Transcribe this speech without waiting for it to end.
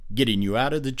getting you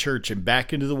out of the church and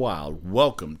back into the wild.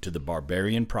 Welcome to the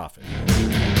Barbarian Prophet.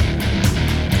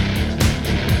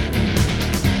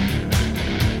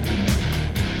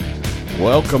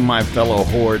 Welcome, my fellow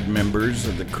Horde members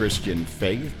of the Christian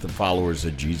faith, the followers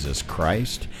of Jesus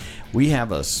Christ. We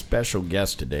have a special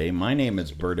guest today. My name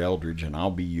is Bert Eldridge, and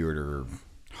I'll be your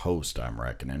host, I'm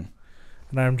reckoning.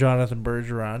 And I'm Jonathan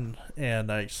Bergeron,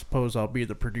 and I suppose I'll be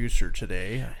the producer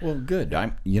today. Well, good.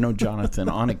 Jonathan,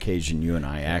 on occasion, you and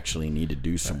I actually need to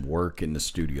do some work in the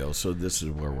studio, so this is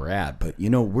where we're at. But,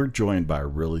 we're joined by a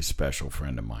really special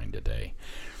friend of mine today.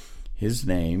 His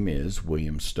name is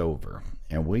William Stover.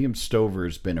 And William Stover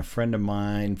has been a friend of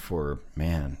mine for,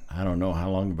 I don't know. How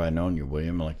long have I known you,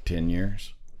 William? Like 10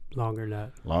 years? Longer than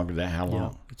that. Longer than how long?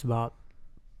 Yeah, it's about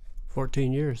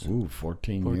 14 years. Ooh,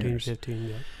 14 years. 15,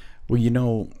 yeah.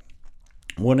 Well,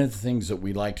 one of the things that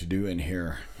we like to do in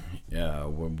here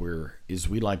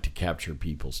we like to capture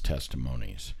people's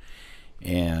testimonies.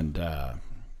 And, I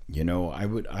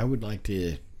would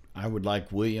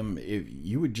like William, if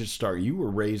you would just start. You were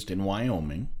raised in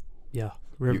Wyoming. Yeah,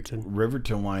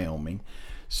 Riverton, Wyoming.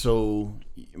 So,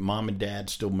 mom and dad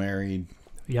still married?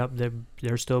 Yep,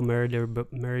 they're still married. They were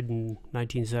married in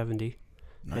 1970.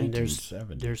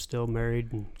 1970. And they're still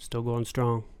married and still going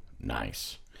strong.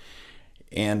 Nice.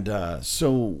 And so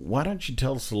why don't you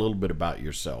tell us a little bit about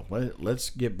yourself? Let's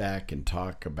get back and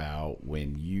talk about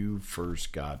when you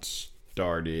first got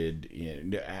started.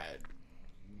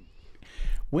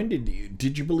 When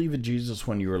did you believe in Jesus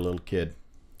when you were a little kid?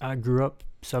 I grew up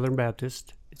Southern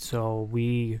Baptist, so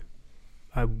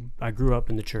I grew up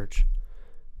in the church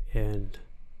and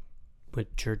went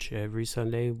to church every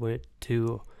Sunday. It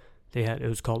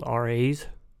was called RAs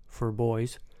for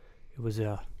boys. It was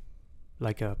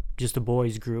just a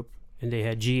boys group, and they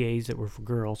had GAs that were for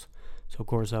girls. So of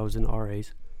course I was in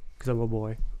RAs because I'm a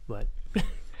boy. But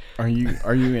are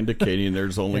you indicating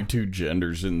there's only two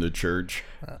genders in the church?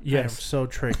 Yes. I'm so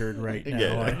triggered right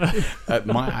now. Yeah.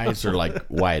 My eyes are like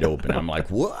wide open. I'm like,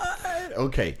 what?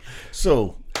 Okay,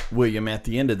 so William, at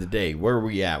the end of the day, where are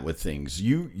we at with things?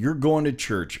 You're going to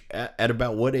church. At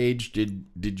about what age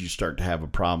did you start to have a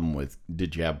problem with?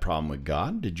 Did you have a problem with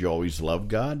God? Did you always love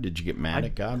God? Did you get mad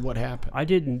at God? What happened? I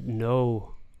didn't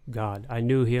know God. I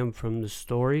knew him from the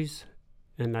stories,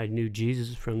 and I knew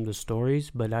Jesus from the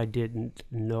stories, but I didn't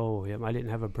know him. I didn't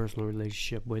have a personal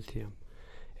relationship with him.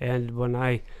 And when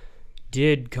I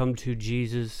did come to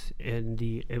Jesus,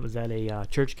 it was at a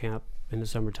church camp in the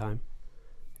summertime.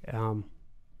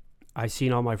 I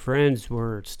seen all my friends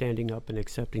were standing up and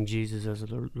accepting Jesus as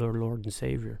their Lord and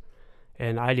Savior,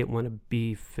 and I didn't want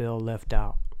to feel left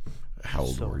out. How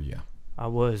old were you? I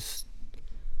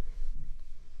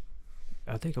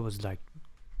think I was like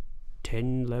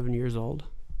 10, 11 years old.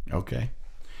 Okay,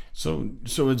 so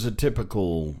as a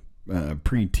typical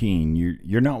preteen,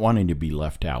 you're not wanting to be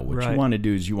left out. What you want to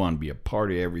do is you want to be a part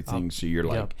of everything. So you're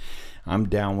like, I'm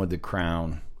down with the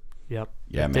crown. Yep.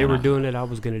 Yeah, if they were doing it, I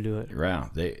was going to do it. Yeah.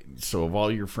 So if all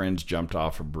your friends jumped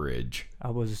off a bridge, I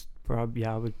was probably,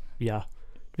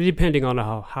 depending on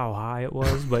how high it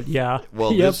was, but yeah.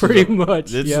 Well, yeah, pretty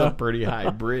much. This is a pretty high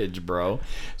bridge, bro.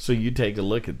 So you take a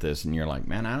look at this and you're like,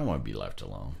 man, I don't want to be left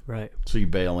alone. Right. So you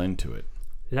bail into it.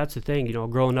 And that's the thing,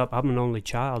 growing up, I'm an only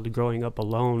child. Growing up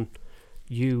alone,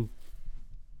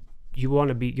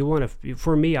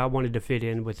 for me, I wanted to fit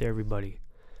in with everybody,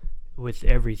 with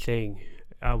everything.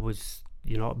 I was,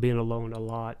 being alone a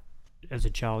lot as a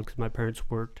child because my parents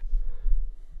worked.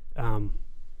 That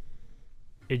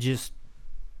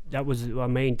was a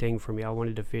main thing for me. I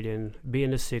wanted to fit in.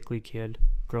 Being a sickly kid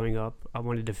growing up, I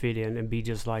wanted to fit in and be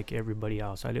just like everybody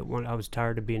else. I was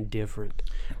tired of being different.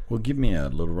 Well, give me a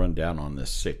little rundown on this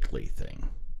sickly thing.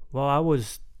 Well, I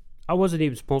wasn't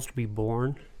even supposed to be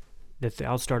born.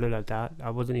 I'll start it at that. I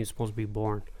wasn't even supposed to be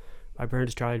born. My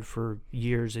parents tried for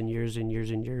years and years and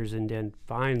years and years, and then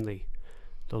finally,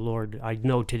 I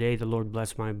know today the Lord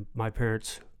blessed my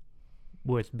parents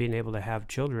with being able to have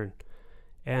children.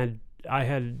 And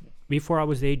before I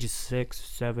was the age of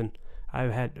 7, I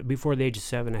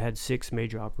had 6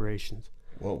 major operations.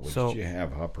 What did you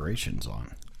have operations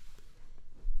on?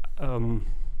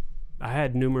 I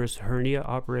had numerous hernia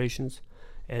operations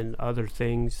and other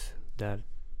things that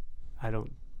I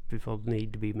don't feel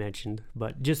need to be mentioned,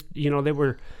 but just they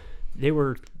were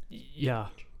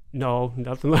no,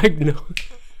 nothing like no.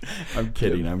 I'm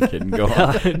kidding. Go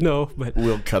on. No, but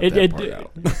we'll cut that part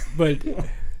out. But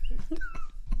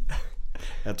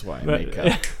that's why I make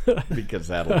cut, because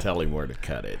that'll tell him where to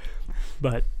cut it.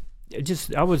 But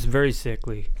I was very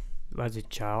sickly as a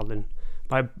child, and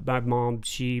my mom,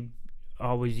 she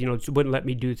always, wouldn't let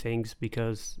me do things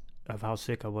because of how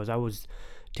sick I was. I was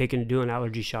doing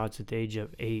allergy shots at the age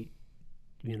of 8,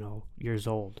 years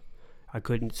old. I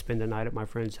couldn't spend the night at my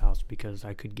friend's house because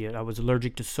I was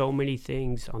allergic to so many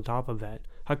things on top of that.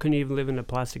 I couldn't even live in a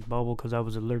plastic bubble because I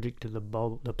was allergic to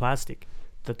the plastic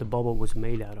that the bubble was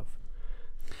made out of.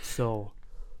 So.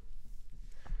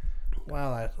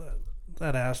 Wow,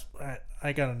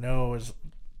 I gotta know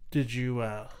did you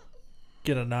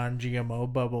get a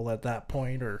non-GMO bubble at that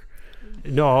point, or?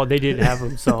 No, they didn't have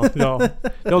them, so no.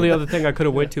 The only other thing I could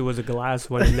have went to was a glass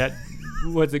one, and that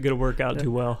wasn't going to work out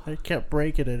too well. I kept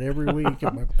breaking it every week.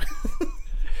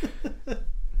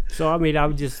 So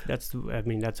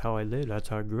that's how I lived. That's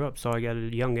how I grew up. So I got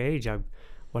at a young age.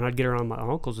 When I'd get around my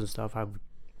uncles and stuff, I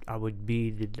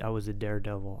was a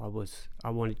daredevil. I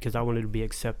wanted to be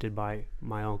accepted by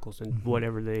my uncles, and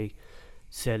whatever they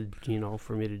said,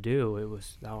 for me to do,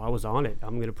 I was on it.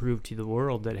 I'm going to prove to the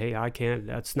world that, hey,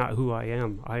 that's not who I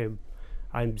am.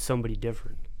 I'm somebody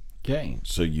different. Okay,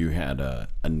 so you had a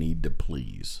need to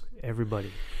please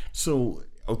everybody. So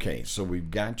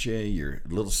we've got you. You're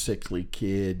a little sickly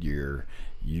kid. You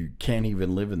can't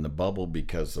even live in the bubble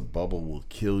because the bubble will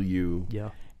kill you.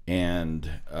 Yeah. And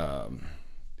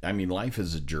life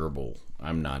is a gerbil.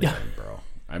 I'm not in, bro.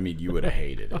 You would have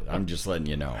hated it. I'm just letting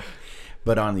you know.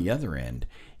 But on the other end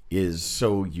is,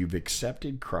 so you've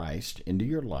accepted Christ into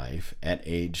your life at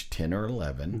age 10 or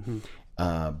 11,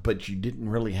 but you didn't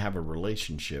really have a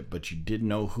relationship, but you did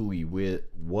know who he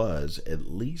was,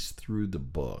 at least through the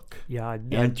book. Yeah.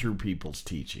 And through people's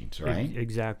teachings, right?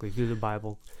 Exactly, through the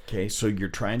Bible. Okay, so you're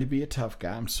trying to be a tough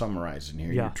guy. I'm summarizing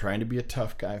here. Yeah. You're trying to be a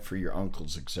tough guy for your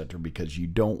uncles, etc., because you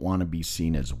don't want to be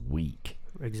seen as weak.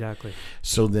 Exactly.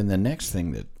 So then the next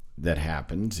thing that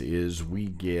happens is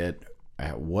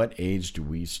at what age do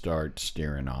we start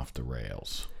steering off the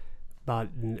rails?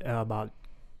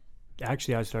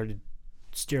 Actually, I started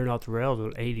steering off the rails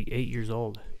at 88 years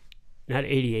old. Not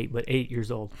 88, but 8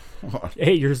 years old.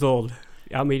 8 years old.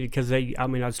 Because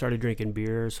I started drinking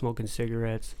beer, smoking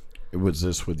cigarettes. Was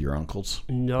this with your uncles?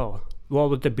 No. Well,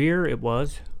 with the beer, it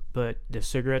was. But the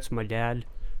cigarettes, my dad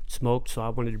smoked, so I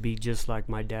wanted to be just like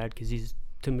my dad because he's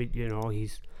been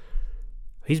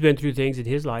through things in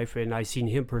his life, and I seen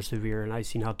him persevere, and I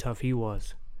seen how tough he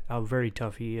was, how very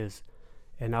tough he is,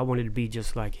 and I wanted to be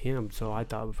just like him. So I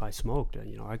thought if I smoked,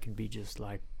 I could be just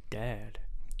like Dad.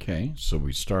 Okay, so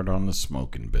we start on the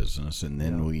smoking business, and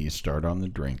then we start on the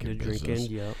drinking business.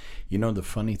 Yeah. The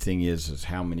funny thing is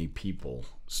how many people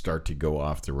start to go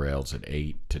off the rails at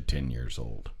 8 to 10 years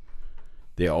old.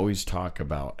 They always talk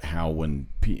about how when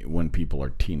people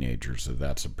are teenagers,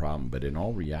 that's a problem, but in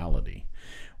all reality,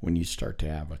 when you start to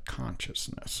have a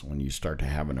consciousness, when you start to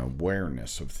have an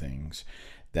awareness of things,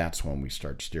 that's when we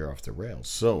start to steer off the rails.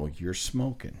 So you're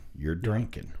smoking, you're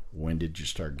drinking. When did you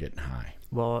start getting high?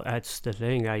 Well, that's the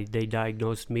thing. They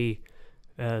diagnosed me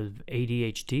as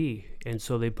ADHD, and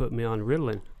so they put me on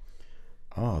Ritalin.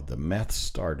 Oh, the meth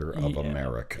starter of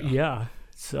America. Yeah.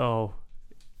 So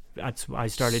I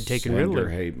started taking Send Ritalin. your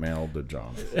hate mail to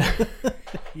Jonathan.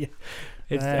 Yeah.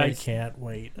 I can't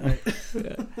wait.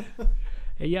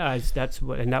 Yeah,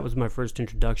 that was my first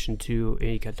introduction to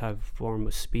any type of form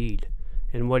of speed,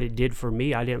 and what it did for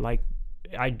me, I didn't like.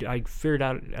 I figured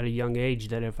out at a young age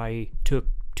that if I took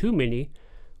too many,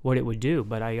 what it would do.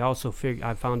 But I also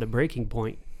I found a breaking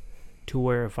point to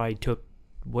where if I took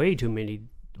way too many,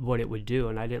 what it would do,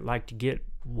 and I didn't like to get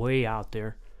way out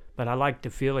there. But I liked the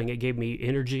feeling. It gave me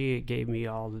energy. It gave me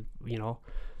all the,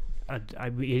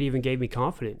 it even gave me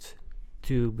confidence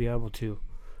to be able to,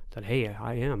 that, hey,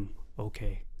 I am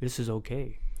okay. This is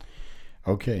okay.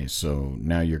 Okay, so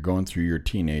now you're going through your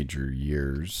teenager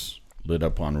years, lit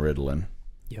up on Ritalin.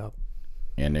 Yep.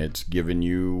 And it's given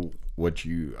you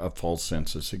a false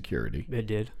sense of security. It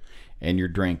did. And you're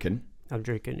drinking. I'm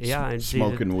drinking. Yeah. And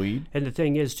smoking weed. And the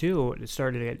thing is, too, it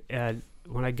started at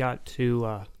when I got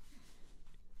to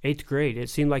 8th grade. It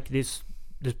seemed like this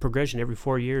progression every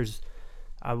 4 years,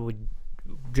 I would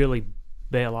really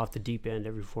bail off the deep end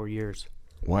every 4 years.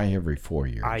 Why every 4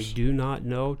 years? I do not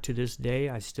know to this day.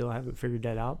 I still haven't figured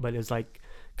that out. But it's like,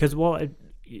 because,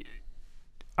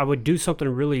 I would do something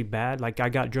really bad. Like I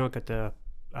got drunk at a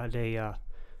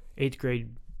 8th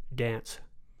grade dance,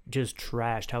 just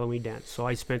trashed Halloween dance. So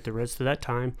I spent the rest of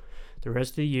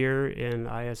the year in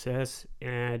ISS,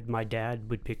 and my dad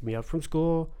would pick me up from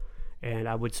school, and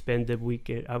I would spend the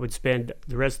weekend. I would spend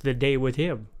the rest of the day with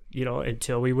him,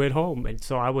 until we went home. And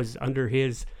so I was under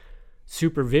his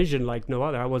supervision like no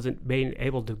other. I wasn't being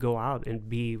able to go out and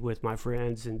be with my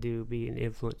friends and be an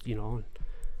influence,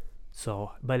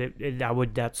 So, but I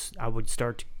would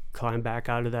start to climb back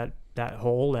out of that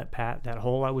hole, that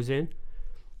hole I was in,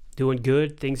 doing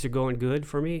good. Things are going good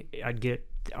for me. I'd get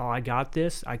oh, I got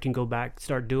this. I can go back,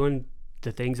 start doing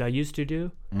the things I used to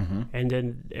do. Mm-hmm. And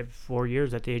then at 4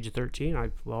 years, at the age of 13,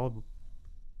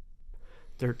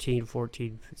 13,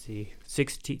 14,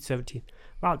 16, 17,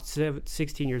 about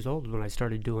 16 years old when I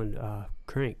started doing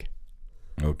crank.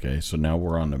 Okay, so now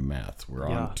we're on to meth. We're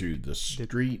Yeah. on to the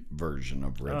street version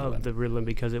of Ritalin. The Ritalin,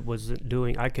 because it wasn't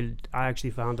doing. I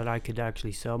actually found that I could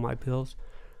actually sell my pills,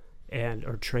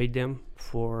 or trade them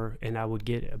for, and I would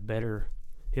get a better.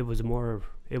 It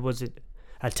wasn't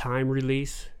a time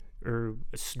release or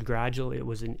gradual. It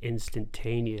was an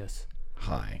instantaneous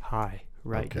high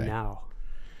right Okay. now.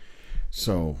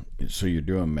 So you're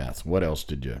doing meth. What else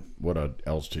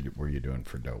were you doing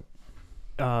for dope?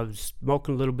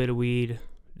 Smoking a little bit of weed,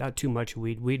 not too much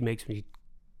weed. Weed makes me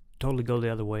totally go the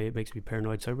other way. It makes me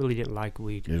paranoid, so I really didn't like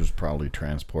weed. It was probably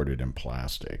transported in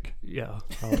plastic. Yeah,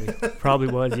 probably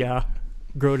was. Yeah,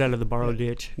 grow it out of the borrow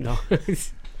ditch. No.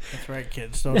 That's right,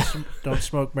 kids. Don't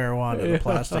smoke marijuana. The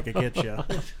plastic will get you.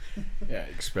 Yeah,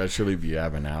 especially if you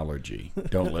have an allergy.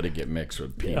 Don't let it get mixed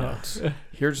with peanuts. Yeah.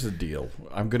 Here's the deal.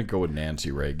 I'm going to go with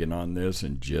Nancy Reagan on this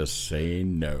and just say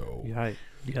no. Right.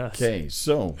 Yes. Okay,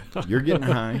 so you're getting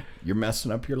high. You're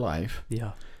messing up your life.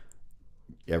 Yeah.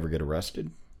 You ever get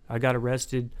arrested? I got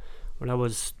arrested when I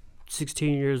was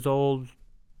 16 years old.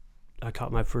 I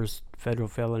caught my first federal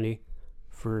felony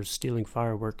for stealing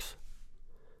fireworks,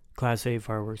 Class A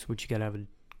fireworks, which you got to have a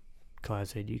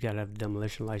Class A. You got to have a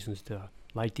demolition license to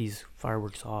light these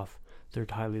fireworks off. They're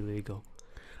highly legal.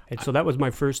 And so that was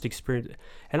my first experience.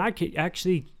 And I could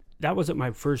actually, that wasn't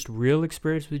my first real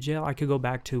experience with jail. I could go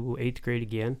back to 8th grade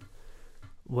again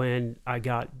when I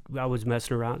was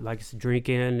messing around, like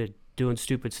drinking and doing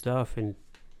stupid stuff, and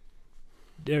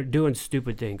they're doing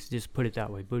stupid things. Just put it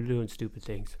that way. But doing stupid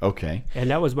things. Okay. And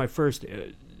that was my first.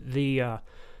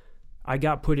 I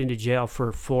got put into jail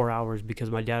for 4 hours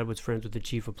because my dad was friends with the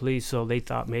chief of police. So they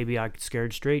thought maybe I could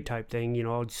scared straight type thing. You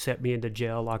know, set me into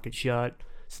jail, lock it shut,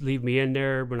 leave me in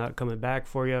there. We're not coming back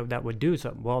for you. That would do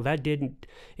something. Well, that didn't.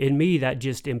 In me, that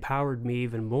just empowered me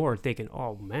even more. Thinking,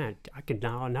 oh man, I can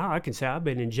now I can say I've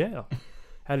been in jail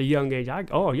at a young age.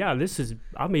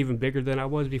 I'm even bigger than I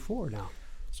was before now.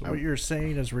 So what you're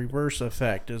saying is reverse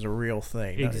effect is a real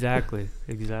thing. Exactly.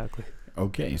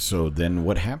 Okay, so then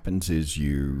what happens is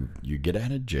you get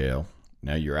out of jail.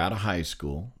 Now you're out of high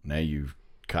school. Now you've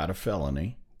caught a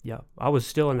felony. Yeah, I was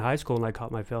still in high school when I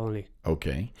caught my felony.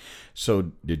 Okay,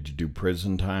 so did you do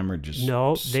prison time or just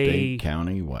state,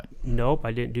 county, what? Nope,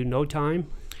 I didn't do no time.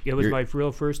 It was my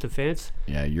real first offense.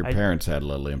 Yeah, your parents had a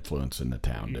little influence in the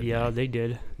town, didn't they?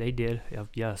 They did.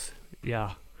 Yes,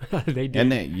 yeah, they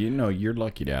did. And you're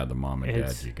lucky to have the mom and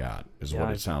dad you got, is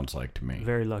what it sounds like to me.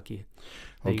 Very lucky.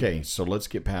 Okay, so let's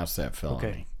get past that felony.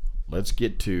 Okay. Let's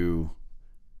get to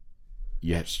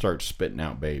you have to start spitting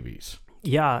out babies.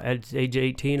 Yeah, at age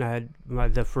 18, I had my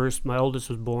oldest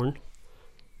was born,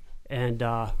 and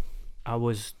I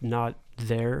was not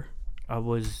there. I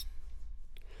was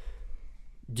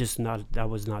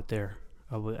not there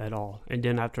at all. And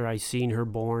then after I seen her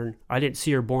born, I didn't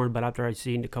see her born, but after I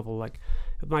seen a couple, it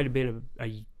might have been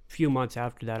a few months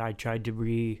after that, I tried to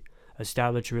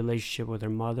re-establish a relationship with her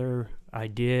mother. I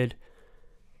did,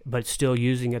 but still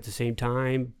using at the same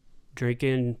time,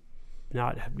 drinking,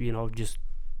 not,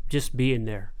 just being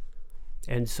there.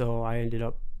 And so I ended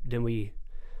up, then we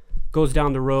goes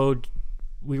down the road.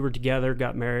 We were together,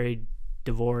 got married,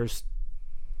 divorced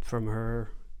from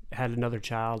her, had another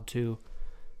child too,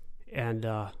 and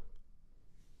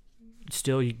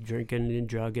still drinking and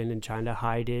drugging and trying to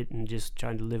hide it and just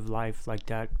trying to live life like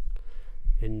that,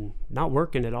 and not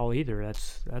working at all either.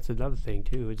 That's another thing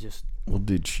too. It just. Well,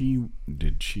 did she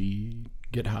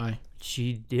get high?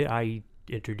 She did. I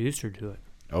introduced her to it.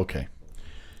 Okay.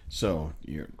 So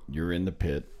you're in the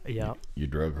pit. Yep. You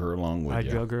drug her along with you.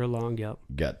 I drug her along. Yep.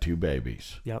 Got 2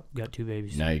 babies. Yep. Got 2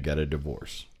 babies. Now you got a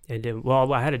divorce. And then,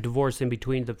 I had a divorce in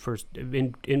between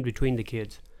in between the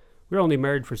kids. We were only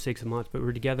married for 6 months, but we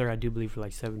were together, I do believe, for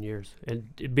like 7 years.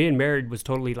 And being married was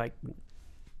totally like,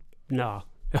 nah,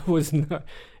 it was not.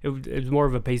 It was more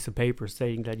of a piece of paper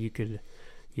saying that you could,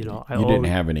 you didn't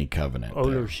have any covenant.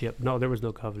 Ownership. There. No, there was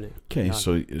no covenant. Okay,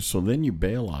 so then you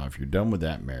bail off. You're done with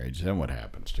that marriage. Then what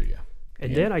happens to you?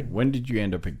 And then when did you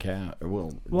end up in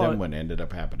Well, then what ended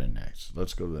up happening next?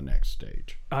 Let's go to the next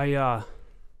stage. I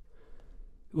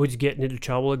was getting into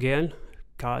trouble again.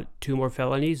 Caught 2 more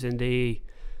felonies, and they,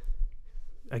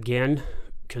 again,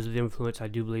 because of the influence, I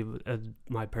do believe, of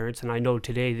my parents, and I know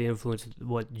today the influence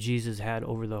what Jesus had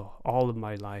over all of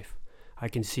my life. I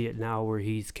can see it now where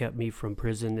he's kept me from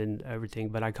prison and everything.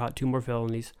 But I caught 2 more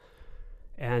felonies,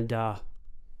 and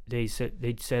they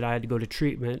said I had to go to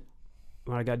treatment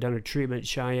when I got done with treatment at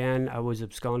Cheyenne, I was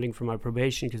absconding from my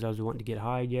probation because I was wanting to get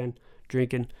high again,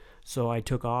 drinking. So I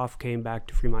took off, came back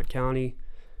to Fremont County,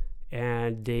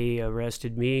 and they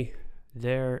arrested me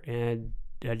there, and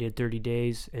I did 30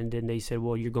 days. And then they said,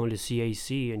 well, you're going to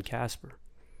CAC in Casper,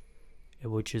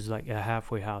 which is like a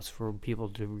halfway house for people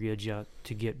to readjust,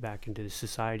 to get back into the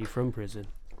society from prison.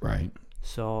 Right.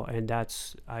 So, and I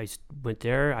went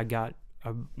there. I got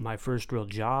my first real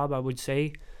job, I would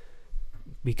say,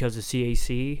 because of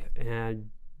CAC, and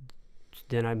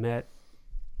then I met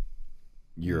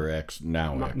your ex-wife.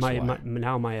 Now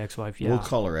my ex-wife. Yeah, we'll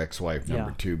call her ex-wife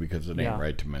number 2 because it ain't Yeah.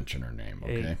 right to mention her name.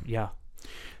 Okay. Yeah.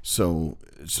 So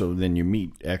then you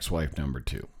meet ex-wife number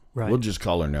 2. Right. We'll just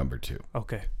call her number 2.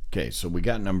 Okay. Okay. So we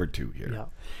got number 2 here.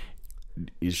 Yeah.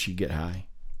 Is she get high?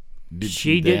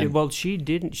 She did. Well, she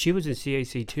didn't. She was in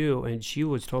CAC too, and she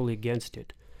was totally against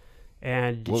it.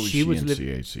 And what was she in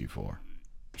CAC for?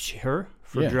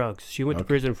 For drugs. She went to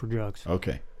prison for drugs.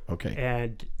 Okay.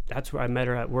 And that's where I met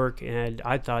her at work, and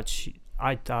I thought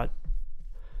at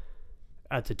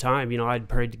the time, I'd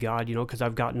prayed to God, because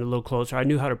I've gotten a little closer. I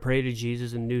knew how to pray to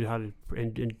Jesus and knew how to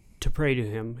and to pray to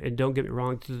him. And don't get me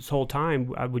wrong, through this whole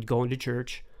time I would go into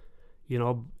church,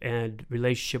 and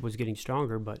relationship was getting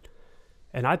stronger,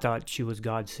 and I thought she was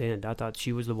God sent. I thought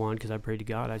she was the one because I prayed to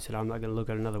God. I said, I'm not going to look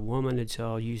at another woman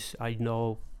until I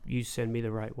know you send me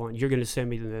the right one. You're going to send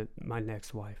me my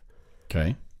next wife.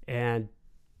 Okay. And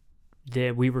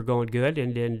then we were going good.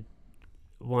 And then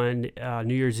one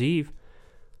New Year's Eve,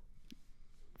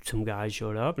 some guys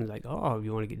showed up and like, oh,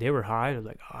 you want to get, they were high. And I was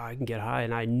like, oh, I can get high.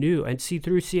 And I knew, and see,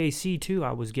 through CAC too,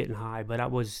 I was getting high, but I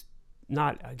was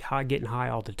not getting high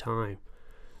all the time.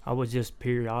 I was just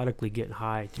periodically getting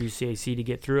high through CAC to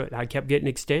get through it. I kept getting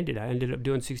extended. I ended up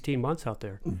doing 16 months out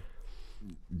there.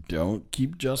 Don't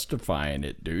keep justifying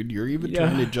it, dude. You're even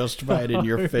trying to justify it in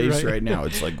your face right now.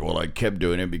 It's like, well, I kept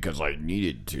doing it because I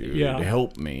needed to. Yeah. It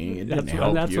helped me. It That's didn't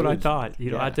help what you. I thought.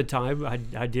 At the time,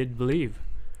 I did believe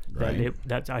Right.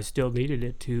 that I still needed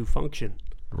it to function.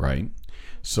 Right.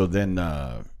 So then,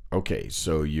 okay,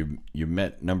 so you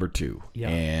met number 2,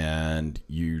 and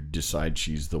you decide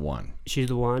she's the one. She's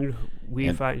the one.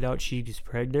 We find out she's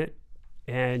pregnant,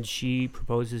 and she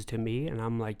proposes to me, and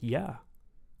I'm like, yeah,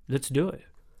 let's do it.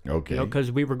 Okay.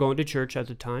 Because we were going to church at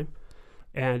the time,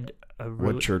 and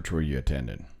what church were you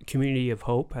attending? Community of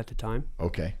Hope at the time.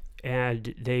 Okay.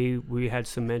 And we had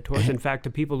some mentors. In fact, the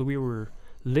people that we were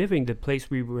living, the place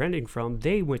we were renting from,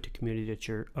 they went to Community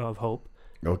of Hope.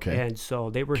 Okay. And so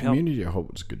they were Community of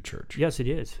Hope is a good church. Yes, it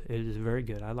is. It is very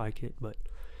good. I like it. But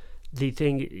the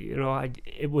thing,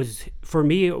 it was, for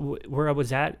me, where I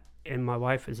was at, and my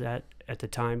wife is at the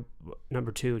time,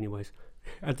 number 2 anyways,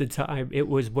 at the time, it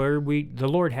was where the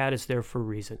Lord had us there for a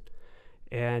reason.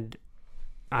 And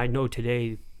I know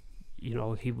today,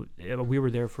 we were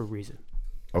there for a reason.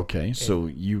 Okay, so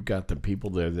you got the people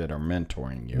there that are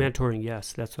mentoring you. Mentoring,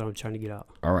 yes. That's what I'm trying to get out.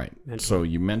 All right. So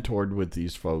you mentored with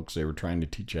these folks. They were trying to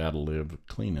teach you how to live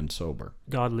clean and sober.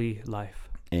 Godly life.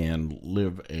 And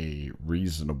live a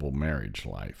reasonable marriage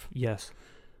life. Yes.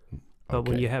 But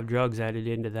when you have drugs added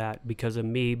into that, because of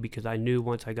me, because I knew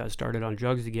once I got started on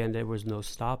drugs again, there was no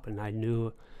stopping. I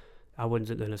knew I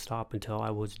wasn't going to stop until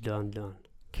I was done.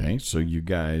 Okay, so you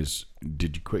guys,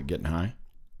 did you quit getting high?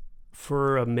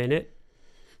 For a minute.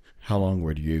 How long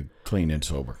were you clean and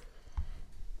sober?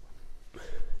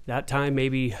 That time,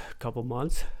 maybe a couple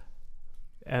months.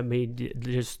 I mean,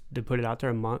 just to put it out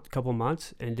there, couple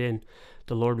months. And then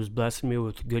the Lord was blessing me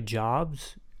with good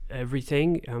jobs,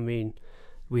 everything. I mean,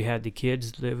 we had the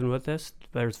kids living with us.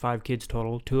 There was 5 kids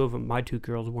total. 2 of them, my 2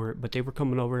 girls weren't, but they were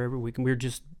coming over every week. And we were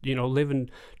just,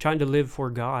 trying to live for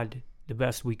God the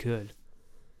best we could.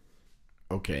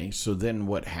 Okay, so then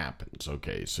what happens?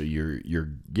 Okay, so you're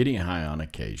getting high on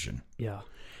occasion. Yeah.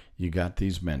 You got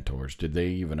these mentors. Did they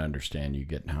even understand you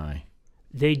getting high?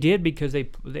 They did because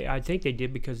I think they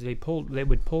did because they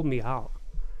would pull me out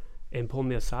and pull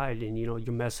me aside and, you're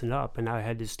messing up. And I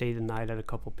had to stay the night at a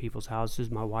couple people's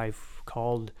houses. My wife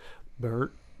called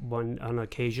Bert on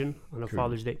occasion on a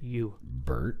Father's Day.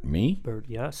 Bert? Me? Bert,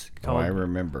 yes. Oh, I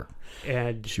remember.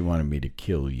 And she wanted me to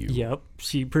kill you. Yep,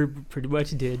 she pretty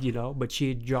much did, but she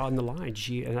had drawn the line.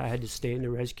 And I had to stay in the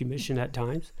rescue mission at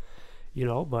times,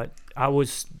 But I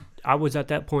was at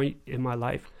that point in my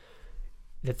life.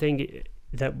 The thing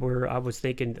where I was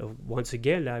thinking of, once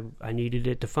again, I needed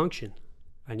it to function.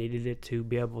 I needed it to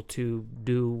be able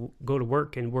to go to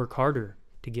work and work harder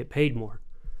to get paid more,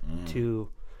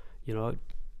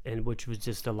 and which was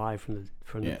just a lie from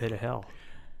the pit of hell.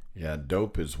 Yeah,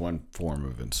 dope is one form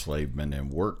of enslavement, and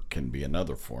work can be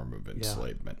another form of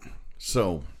enslavement. Yeah.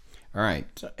 So, All right.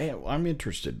 So, hey, I'm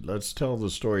interested. Let's tell the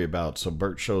story about, so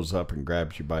Bert shows up and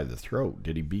grabs you by the throat.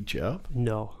 Did he beat you up?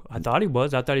 No, I thought he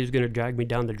was. I thought he was going to drag me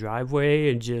down the driveway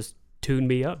and just tune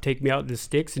me up, take me out in the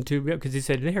sticks and tune me up, because he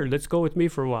said, "Here, let's go with me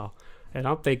for a while." And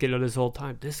I'm thinking of this whole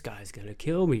time, this guy's going to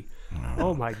kill me.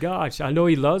 Oh my gosh. I know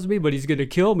he loves me, but he's going to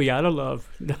kill me out of love.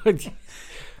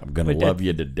 I'm going to love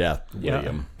you to death,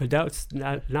 William. Yeah, but that's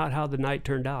not how the night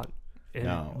turned out. And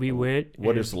No. we went.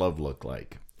 What does love look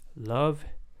like? Love?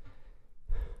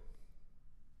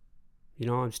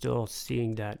 I'm still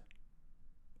seeing that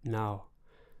now.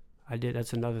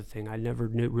 That's another thing. I never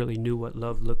really knew what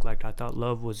love looked like. I thought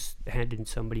love was handing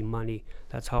somebody money.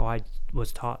 That's how I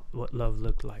was taught what love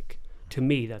looked like. To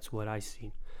me, that's what I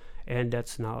seen. And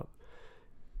that's not...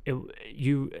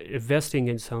 you investing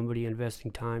in somebody,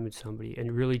 investing time in somebody,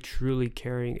 and really truly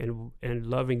caring and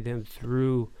loving them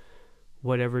through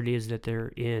whatever it is that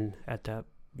they're in at that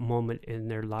moment in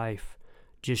their life,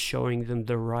 just showing them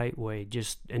the right way,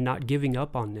 and not giving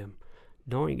up on them,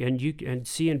 knowing and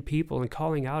seeing people and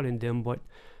calling out in them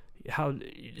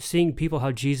seeing people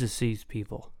how Jesus sees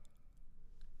people,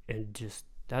 and just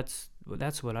that's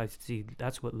what I see.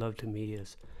 That's what love to me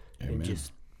is. Amen.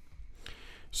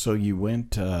 So you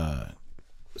went,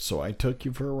 so I took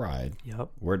you for a ride. Yep.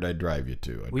 Where'd I drive you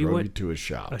to? I drove you to a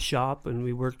shop. And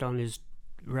we worked on his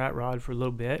rat rod for a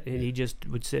little bit, and he just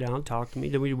would sit down and talk to me.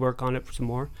 Then we'd work on it for some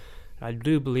more. I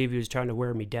do believe he was trying to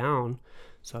wear me down,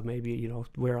 so maybe,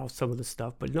 wear off some of the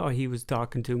stuff. But no, he was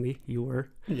talking to me. You were.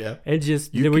 Yeah. And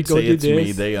just, you then could we go say do it's this.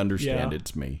 me. They understand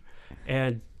it's me.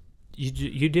 And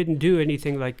you didn't do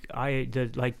anything like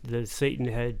the Satan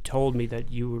had told me that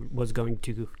was going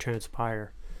to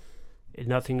transpire.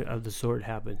 Nothing of the sort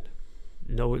happened.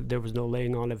 No, there was no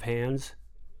laying on of hands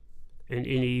in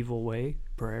any evil way.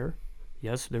 Prayer,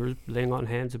 yes, there was laying on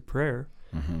hands of prayer,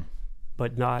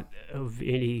 but not of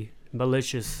any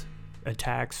malicious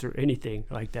attacks or anything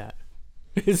like that.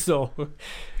 So,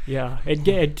 yeah, it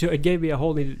gave me a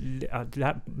whole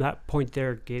that point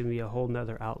there gave me a whole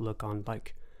nother outlook on,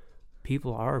 like,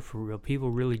 people are for real. People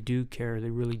really do care.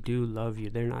 They really do love you.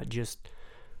 They're not just,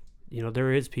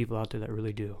 there is people out there that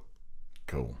really do.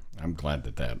 Cool. I'm glad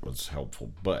that was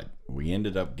helpful. But we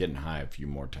ended up getting high a few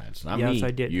more times. Not yes, me,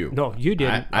 I did. you. No, you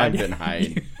didn't. I've been high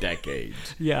in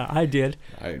decades. Yeah, I did.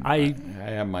 I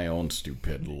have my own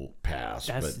stupid little past,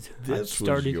 but this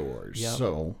was yours. Yep.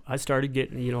 So I started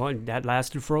getting, and that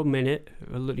lasted for a minute.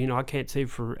 I can't say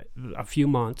for a few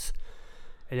months.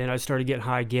 And then I started getting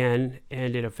high again,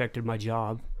 and it affected my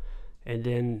job. And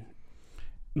then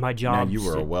my job... Now, you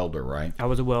were a welder, right? I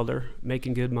was a welder,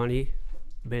 making good money,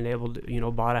 been able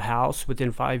to, bought a house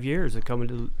within 5 years of coming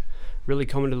to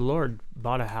the Lord,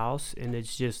 bought a house, and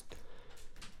it's just,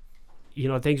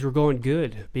 things were going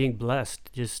good, being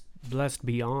blessed, just blessed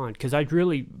beyond. Because I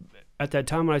really, at that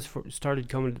time when I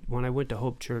started when I went to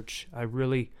Hope Church,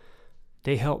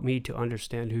 they helped me to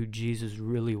understand who Jesus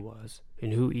really was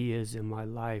and who he is in my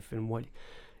life, and what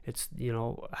it's,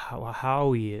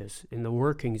 how he is in the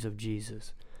workings of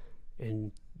Jesus.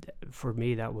 And for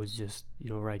me, that was just,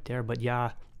 right there. But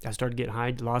yeah, I started getting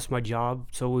high, lost my job.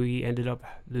 So we ended up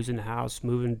losing the house,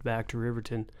 moving back to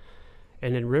Riverton.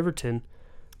 And in Riverton,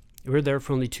 we were there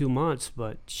for only 2 months,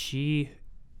 but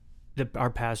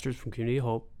our pastors from Community of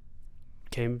Hope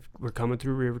were coming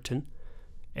through Riverton,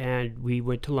 and we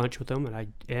went to lunch with them.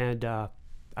 And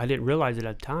I didn't realize it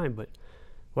at the time, but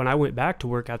when I went back to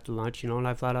work after lunch, and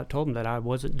I flat out told them that I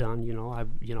wasn't done.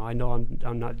 I know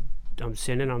I'm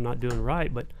sinning, I'm not doing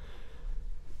right, but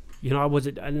I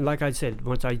wasn't. And like I said,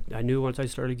 once I knew,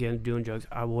 started again doing drugs,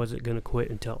 I wasn't going to quit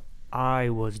until I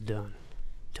was done.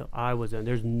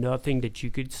 There's nothing that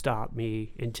you could stop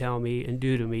me and tell me and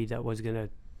do to me that was going to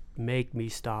make me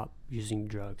stop using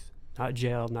drugs. Not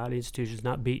jail, not institutions,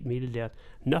 not beating me to death.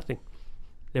 Nothing.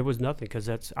 There was nothing, because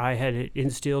I had it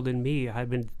instilled in me. I had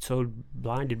been so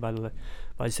blinded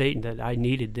by Satan that I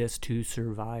needed this to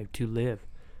survive, to live.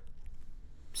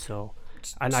 So,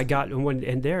 and I got what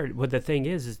the thing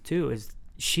is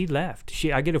she left.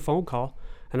 I get a phone call,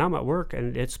 and I'm at work,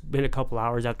 and it's been a couple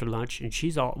hours after lunch, and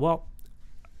she's all, well,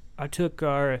 I took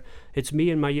it's me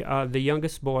and my the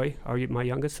youngest boy, my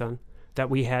youngest son, that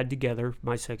we had together,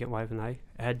 my second wife and I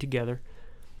had together,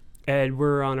 and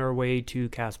we're on our way to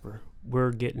Casper.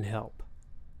 We're getting help.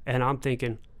 And I'm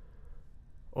thinking,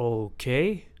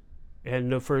 okay.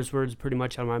 And the first words pretty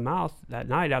much out of my mouth that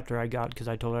night after because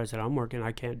I told her, I said, I'm working.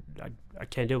 I can't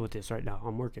deal with this right now.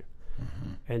 I'm working.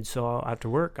 Mm-hmm. And so after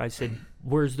work, I said,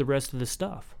 where's the rest of the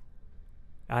stuff?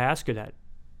 I asked her that.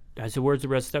 I said, where's the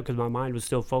rest of the stuff? Because my mind was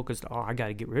still focused. Oh, I got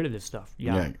to get rid of this stuff.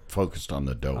 Yeah. Focused on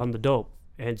the dope. On the dope.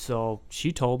 And so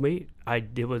she told me I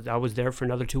was there for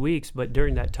another 2 weeks, but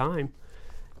during that time,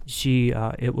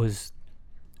 I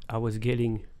was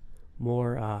getting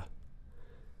more.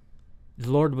 The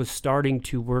Lord was starting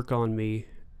to work on me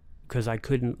because I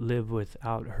couldn't live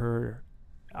without her.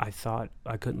 I thought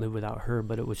I couldn't live without her,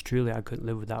 but it was truly I couldn't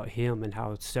live without him, and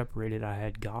how separated I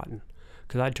had gotten,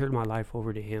 because I turned my life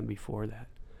over to him before that,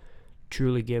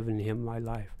 truly giving him my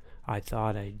life. I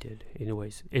thought I did,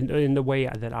 anyways, in the way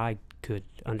that I could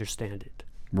understand it.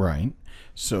 Right.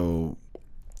 So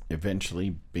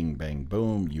eventually, bing, bang,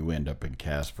 boom, you end up in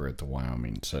Casper at the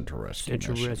Wyoming Central Rescue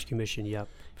Mission. Rescue Mission, yep,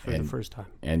 for the first time.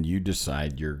 And you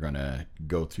decide you're going to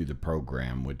go through the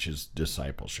program, which is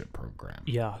discipleship program.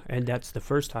 Yeah, and that's the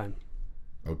first time.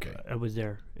 Okay. I was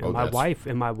there. And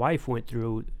my wife went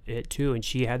through it too, and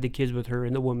she had the kids with her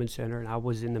in the women's center, and I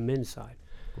was in the men's side.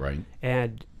 Right.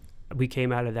 And we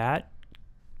came out of that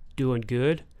doing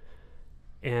good,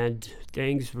 and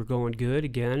things were going good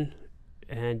again,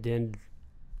 and then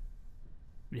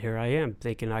here I am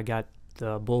thinking I got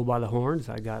the bull by the horns.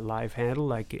 I got life handled.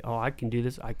 Like, oh, I can do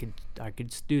this. I could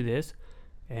do this.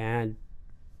 And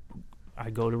I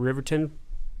go to Riverton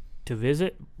to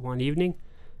visit one evening,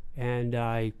 and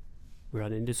I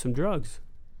run into some drugs.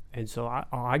 And so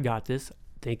I got this,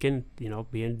 thinking,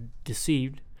 being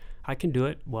deceived, I can do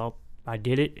it. Well, I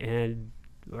did it, and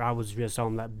I was just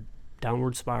on that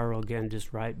downward spiral again,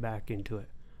 just right back into it.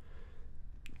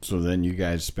 So then you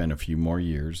guys spent a few more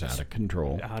years out of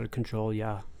control. Out of control,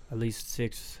 yeah. At least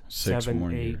six, Six 7,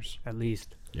 more 8, years. at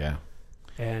least. Yeah.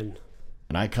 And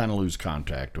I kind of lose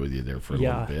contact with you there for a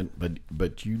little bit,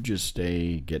 but you just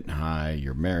stay getting high.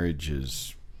 Your marriage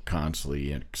is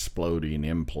constantly exploding,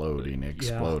 imploding,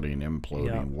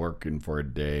 working for a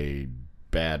day,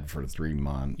 bad for 3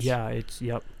 months. Yeah,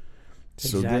 yep.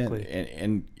 So exactly.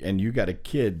 Then, and you got a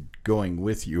kid going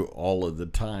with you all of the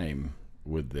time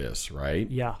with this, right?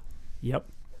 Yeah. Yep.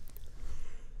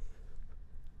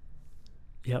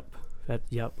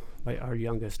 Our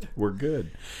youngest. We're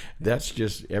good. That's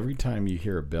just every time you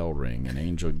hear a bell ring, an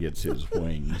angel gets his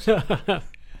wings.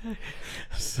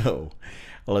 So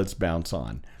let's bounce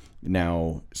on.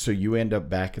 Now, so you end up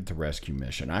back at the rescue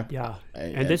mission.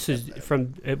 This is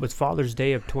it was Father's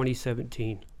Day of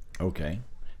 2017. Okay.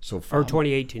 So or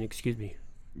 2018, excuse me.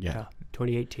 Yeah.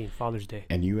 2018, Father's Day.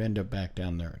 And you end up back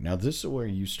down there. Now, this is where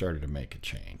you started to make a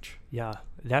change. Yeah.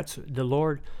 That's the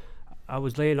Lord. I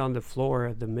was laying on the floor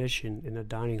at the mission in the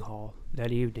dining hall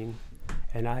that evening,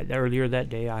 and earlier that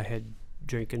day I had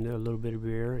drinking a little bit of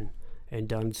beer and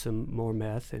done some more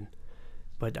meth,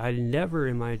 but I never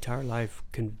in my entire life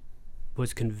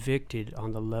was convicted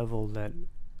on the level that,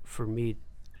 for me,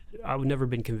 I've never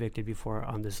been convicted before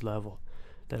on this level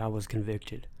that I was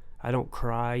convicted. I don't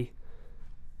cry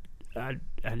at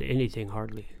anything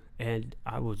hardly, and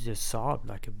I was just sobbed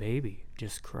like a baby,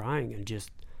 just crying and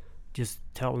just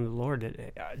telling the Lord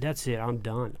that that's it, I'm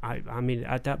done. I mean,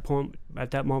 at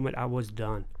that moment, I was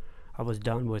done. I was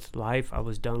done with life. I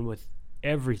was done with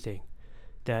everything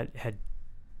that had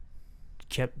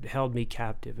held me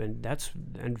captive.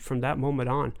 And from that moment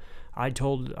on, I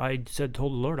told the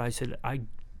Lord, I said, I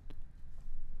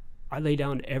lay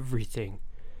down everything.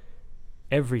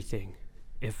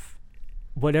 If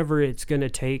whatever it's going to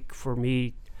take for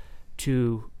me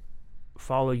to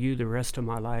follow you the rest of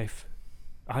my life,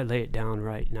 I lay it down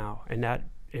right now. And that,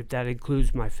 if that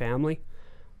includes my family,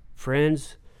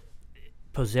 friends,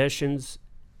 possessions,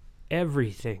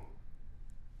 everything,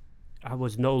 I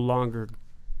was no longer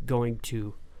willing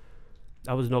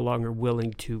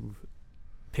to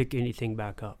pick anything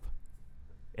back up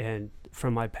and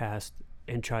from my past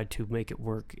and try to make it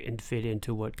work and fit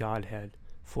into what God had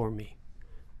for me.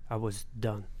 I was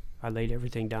done. I laid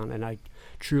everything down, and I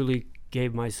truly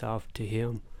gave myself to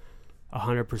Him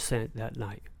 100% that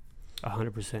night.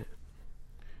 100%.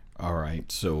 All right.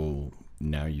 So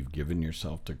now you've given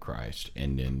yourself to Christ,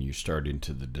 and then you start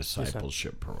into the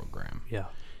discipleship program. Yeah.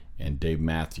 And Dave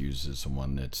Matthews is the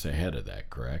one that's ahead of that,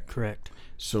 correct? Correct.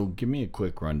 So give me a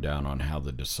quick rundown on how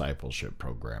the discipleship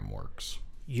program works.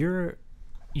 You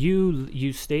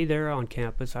stay there on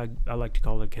campus. I like to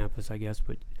call it campus, I guess,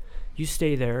 but you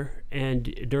stay there, and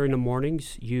during the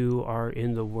mornings you are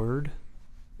in the Word.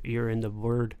 You're in the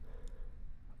Word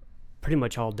pretty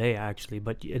much all day, actually,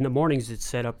 but in the mornings it's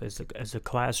set up as a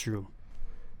classroom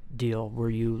deal where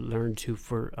you learn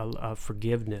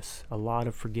forgiveness, a lot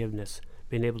of forgiveness,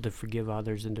 being able to forgive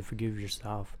others and to forgive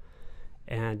yourself,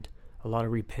 and a lot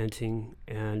of repenting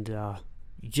and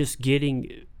just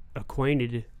getting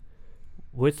acquainted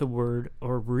with the Word,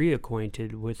 or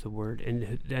reacquainted with the Word,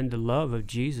 and the love of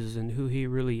Jesus and who He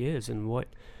really is and what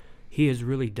He has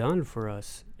really done for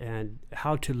us. and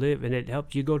how to live. And it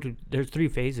helps you go to, there's 3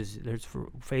 phases. There's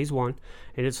phase 1,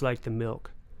 and it's like the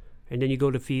milk. And then you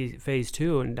go to phase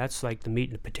 2, and that's like the meat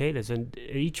and the potatoes. And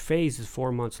each phase is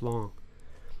 4 months long.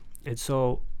 And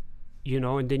so,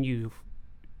 and then you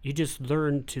just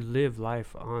learn to live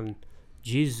life on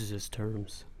Jesus'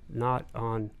 terms, not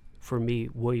on, for me,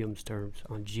 William's terms,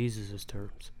 on Jesus'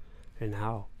 terms, and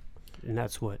how. And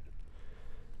that's what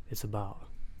it's about.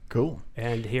 Cool.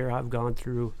 And here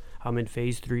I'm in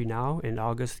phase 3 now, in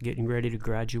August, getting ready to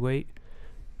graduate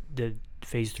the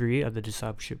phase 3 of the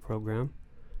discipleship program.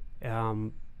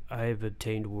 I've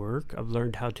obtained work. I've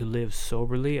learned how to live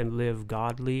soberly and live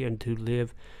godly, and to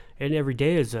live, and every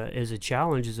day is a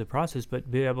challenge, is a process,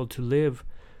 but be able to live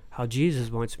how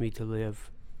Jesus wants me to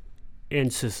live in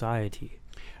society.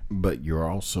 But you're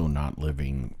also not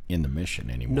living in the mission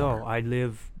anymore. No,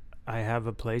 I have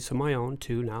a place of my own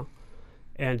too now.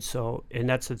 And so, and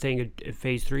that's the thing, at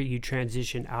phase 3, you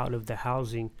transition out of the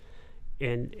housing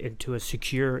and into a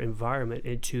secure environment,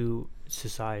 into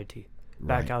society,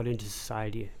 back out into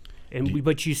society. And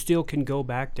but you still can go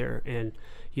back there, and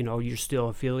you're still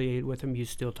affiliated with them, you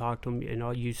still talk to them,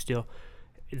 you still,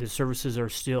 the services are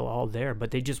still all there, but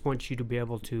they just want you to be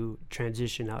able to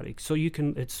transition out, so you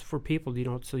can, it's for people,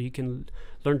 so you can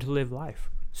learn to live life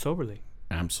soberly.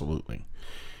 Absolutely.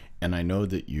 And I know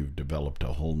that you've developed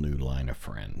a whole new line of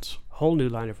friends.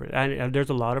 And there's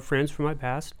a lot of friends from my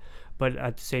past, but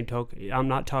at the same token,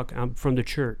 I'm from the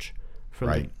church.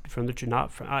 From the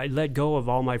church. I let go of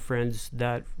all my friends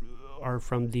that are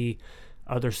from the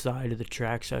other side of the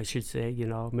tracks, I should say.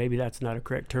 Maybe that's not a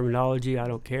correct terminology. I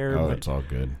don't care. Oh, it's all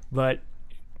good. But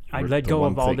I let go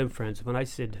of all them friends. When I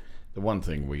said, the one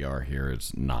thing we are here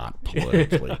is not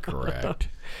politically correct,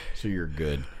 so you're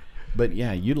good. But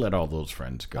yeah, you let all those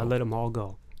friends go. I let them all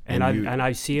go, and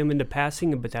I see them in the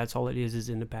passing, but that's all it is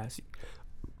in the passing.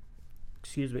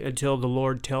 Excuse me, until the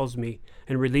Lord tells me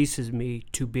and releases me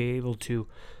to be able to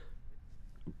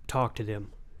talk to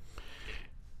them.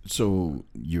 So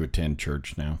you attend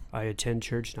church now? I attend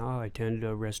church now. I attend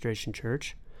a Restoration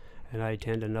Church, and I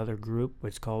attend another group.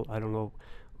 It's called, I don't know,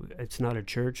 it's not a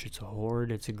church, it's a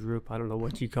horde, it's a group. I don't know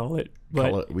what you call it.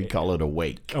 But we call it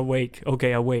Awake. Awake.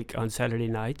 Okay, Awake on Saturday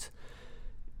nights.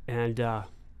 And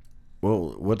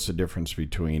well, what's the difference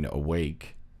between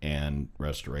Awake and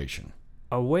Restoration?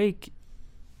 Awake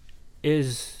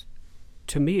is,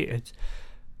 to me,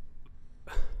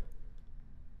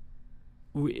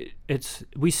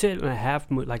 we sit in a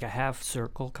half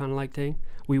circle kind of like thing.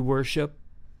 We worship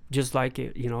just like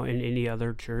it, in any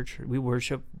other church. We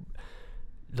worship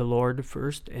the Lord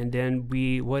first, and then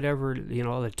whatever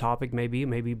the topic may be,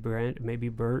 maybe Brent, maybe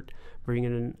Bert,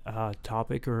 bringing in a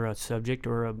topic or a subject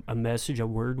or a message, a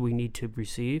word we need to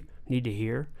receive, need to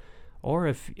hear, or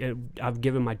if I've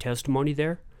given my testimony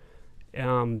there,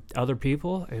 other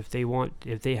people, if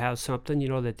they have something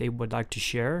that they would like to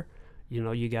share,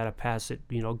 you got to pass it,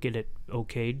 get it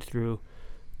okayed through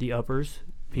the uppers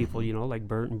people, like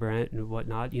Bert and Brent and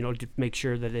whatnot, to make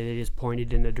sure that it is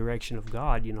pointed in the direction of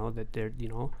God, that they're,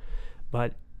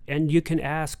 but, and you can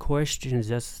ask questions.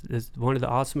 That's one of the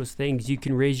awesomest things. You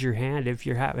can raise your hand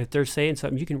if they're saying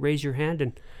something, you can raise your hand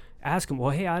and ask them, well,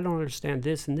 hey, I don't understand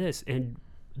this and this, and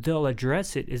they'll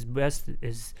address it as best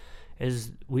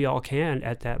as we all can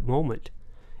at that moment.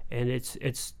 And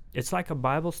it's like a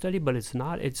Bible study, but it's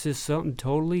not. It's just something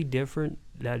totally different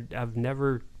that I've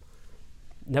never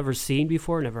seen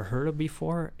before, never heard of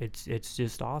before. It's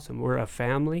just awesome. We're a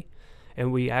family,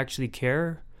 and we actually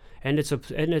care. And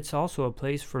it's also a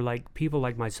place for like people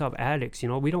like myself, addicts.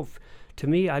 We don't. To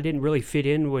me, I didn't really fit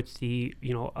in with the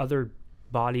other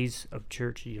bodies of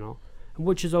church.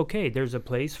 Which is okay. There's a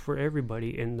place for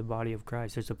everybody in the body of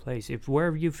Christ. There's a place. If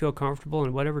wherever you feel comfortable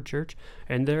in whatever church,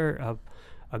 and they're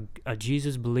a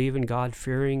Jesus believing, God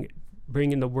fearing,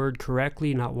 bringing the word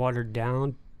correctly, not watered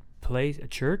down place, a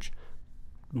church,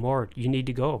 more you need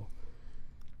to go.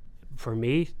 For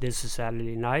me, this is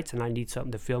Saturday nights, and I need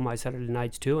something to fill my Saturday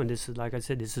nights too. And this is, like I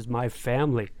said, this is my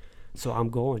family, so I'm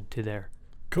going to there.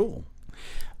 Cool.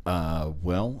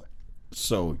 Well,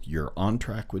 so you're on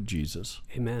track with Jesus.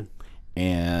 Amen.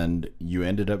 And you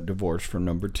ended up divorced from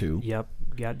number 2. Yep,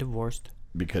 got divorced.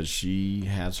 Because she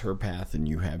has her path and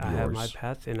you have yours. I have my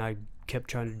path, and I kept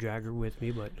trying to drag her with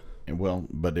me, but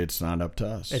it's not up to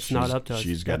us. It's not up to us.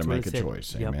 She's got to make a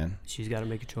choice. Yep. Amen. She's got to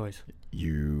make a choice.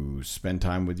 You spend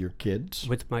time with your kids?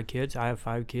 With my kids. I have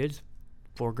 5 kids,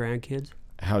 4 grandkids.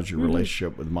 How's your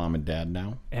relationship with mom and dad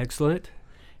now? Excellent.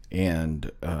 And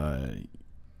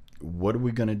what are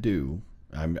we going to do?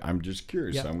 I'm just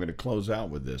curious. Yep. I'm going to close out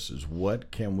with this. Is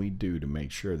what can we do to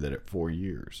make sure that at 4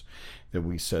 years that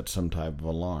we set some type of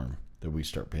alarm, that we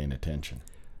start paying attention?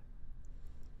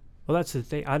 Well, that's the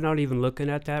thing. I'm not even looking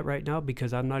at that right now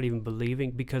because I'm not even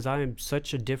believing, because I am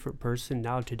such a different person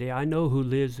now today. I know who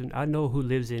lives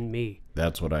in me.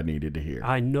 That's what I needed to hear.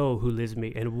 I know who lives in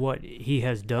me and what he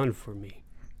has done for me.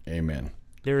 Amen.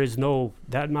 There is no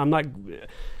that I'm not.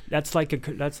 That's like a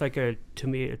to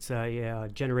me it's a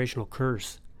generational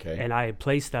curse. Okay. And I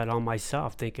placed that on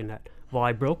myself, thinking that, well,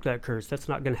 I broke that curse. That's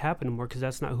not going to happen anymore because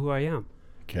that's not who I am.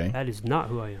 Okay. That is not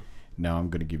who I am. Now I'm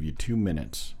going to give you 2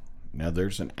 minutes. Now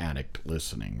there's an addict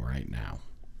listening right now.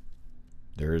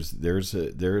 There's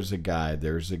a guy,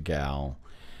 there's a gal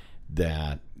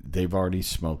that they've already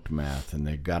smoked meth and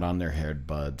they got on their head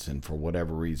buds, and for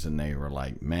whatever reason they were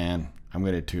like, man, I'm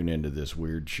going to tune into this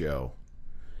weird show.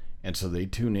 And so they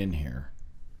tune in here.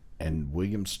 And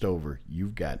William Stover,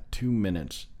 you've got 2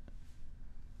 minutes.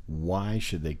 Why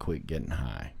should they quit getting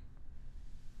high?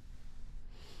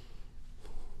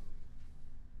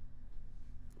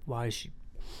 Why is she?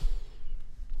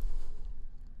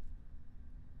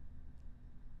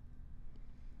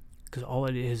 Because all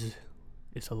it is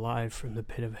a lie from the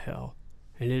pit of hell.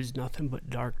 And it is nothing but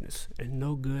darkness. And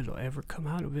no good will ever come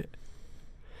out of it.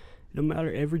 No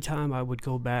matter, every time I would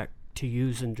go back to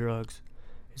using drugs,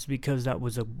 it's because that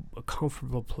was a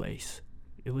comfortable place.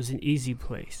 It was an easy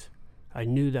place. I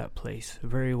knew that place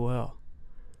very well.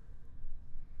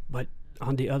 But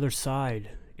on the other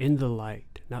side, in the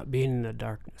light, not being in the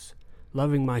darkness,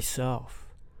 loving myself,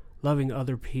 loving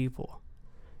other people,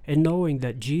 and knowing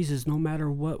that Jesus, no matter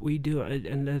what we do,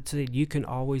 and that's it, you can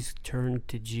always turn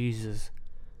to Jesus,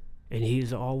 and he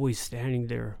is always standing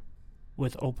there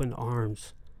with open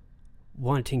arms,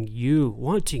 wanting you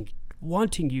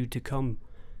to come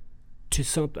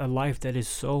to a life that is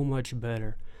so much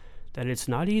better. That it's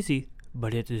not easy,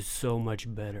 but it is so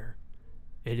much better.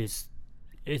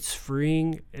 It's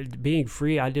freeing. Being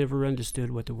free, I never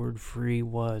understood what the word free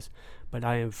was, but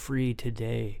I am free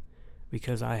today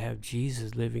because I have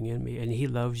Jesus living in me, and he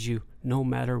loves you no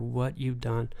matter what you've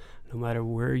done, no matter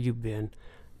where you've been.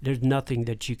 There's nothing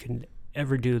that you can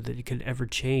ever do that could ever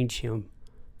change him,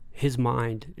 his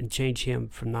mind, and change him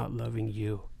from not loving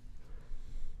you.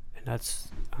 And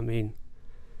that's,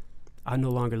 I no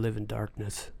longer live in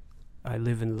darkness. I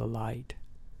live in the light.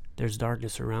 There's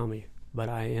darkness around me, but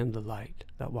I am the light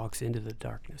that walks into the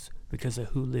darkness because of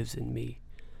who lives in me.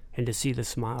 And to see the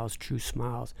smiles, true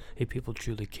smiles, and people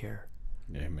truly care.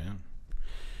 Amen.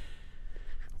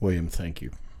 William, thank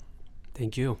you.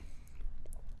 Thank you.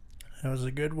 That was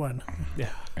a good one.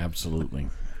 Yeah. Absolutely.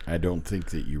 I don't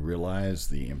think that you realize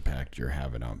the impact you're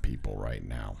having on people right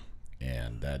now.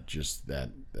 And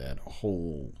that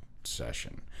whole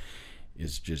session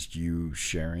is just you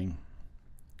sharing.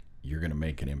 You're going to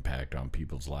make an impact on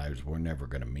people's lives we're never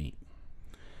going to meet.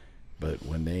 But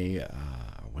when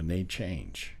they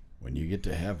change, when you get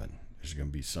to heaven, there's going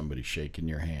to be somebody shaking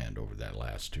your hand over that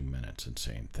last 2 minutes and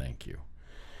saying thank you.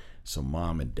 So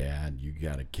mom and dad, you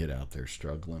got a kid out there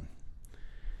struggling.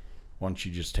 Why don't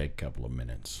you just take a couple of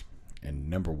minutes? And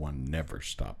number one, never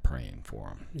stop praying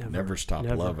for them. Never stop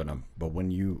loving them. But when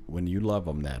you love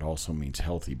them, that also means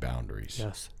healthy boundaries.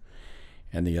 Yes.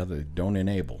 And the other, don't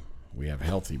enable. We have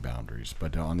healthy boundaries.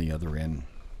 But on the other end,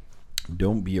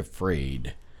 don't be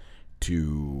afraid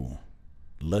to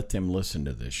let them listen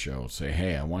to this show. Say,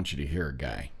 hey, I want you to hear a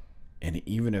guy. And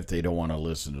even if they don't want to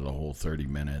listen to the whole 30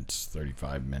 minutes,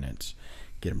 35 minutes,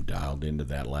 get them dialed into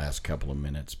that last couple of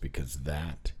minutes, because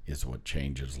that is what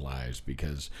changes lives.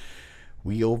 Because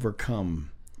we overcome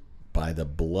by the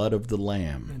blood of the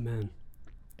Lamb. Amen.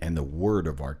 And the word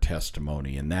of our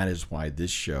testimony. And that is why this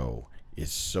show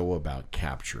is so about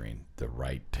capturing the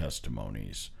right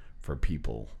testimonies for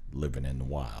people living in the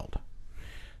wild.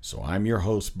 So I'm your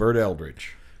host, Bert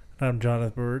Eldridge. I'm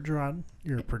Jonathan Bergeron,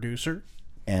 your producer.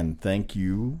 And thank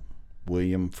you,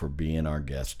 William, for being our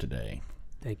guest today.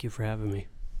 Thank you for having me.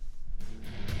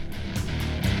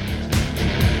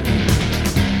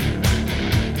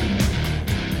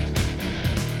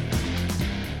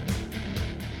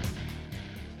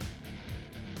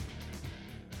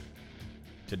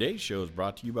 Today's show is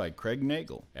brought to you by Craig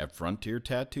Nagel at Frontier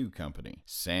Tattoo Company,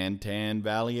 Santan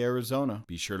Valley, Arizona.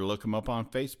 Be sure to look him up on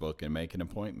Facebook and make an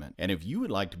appointment. And if you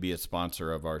would like to be a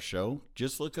sponsor of our show,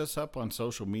 just look us up on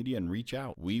social media and reach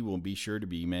out. We will be sure to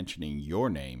be mentioning your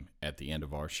name at the end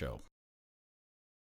of our show.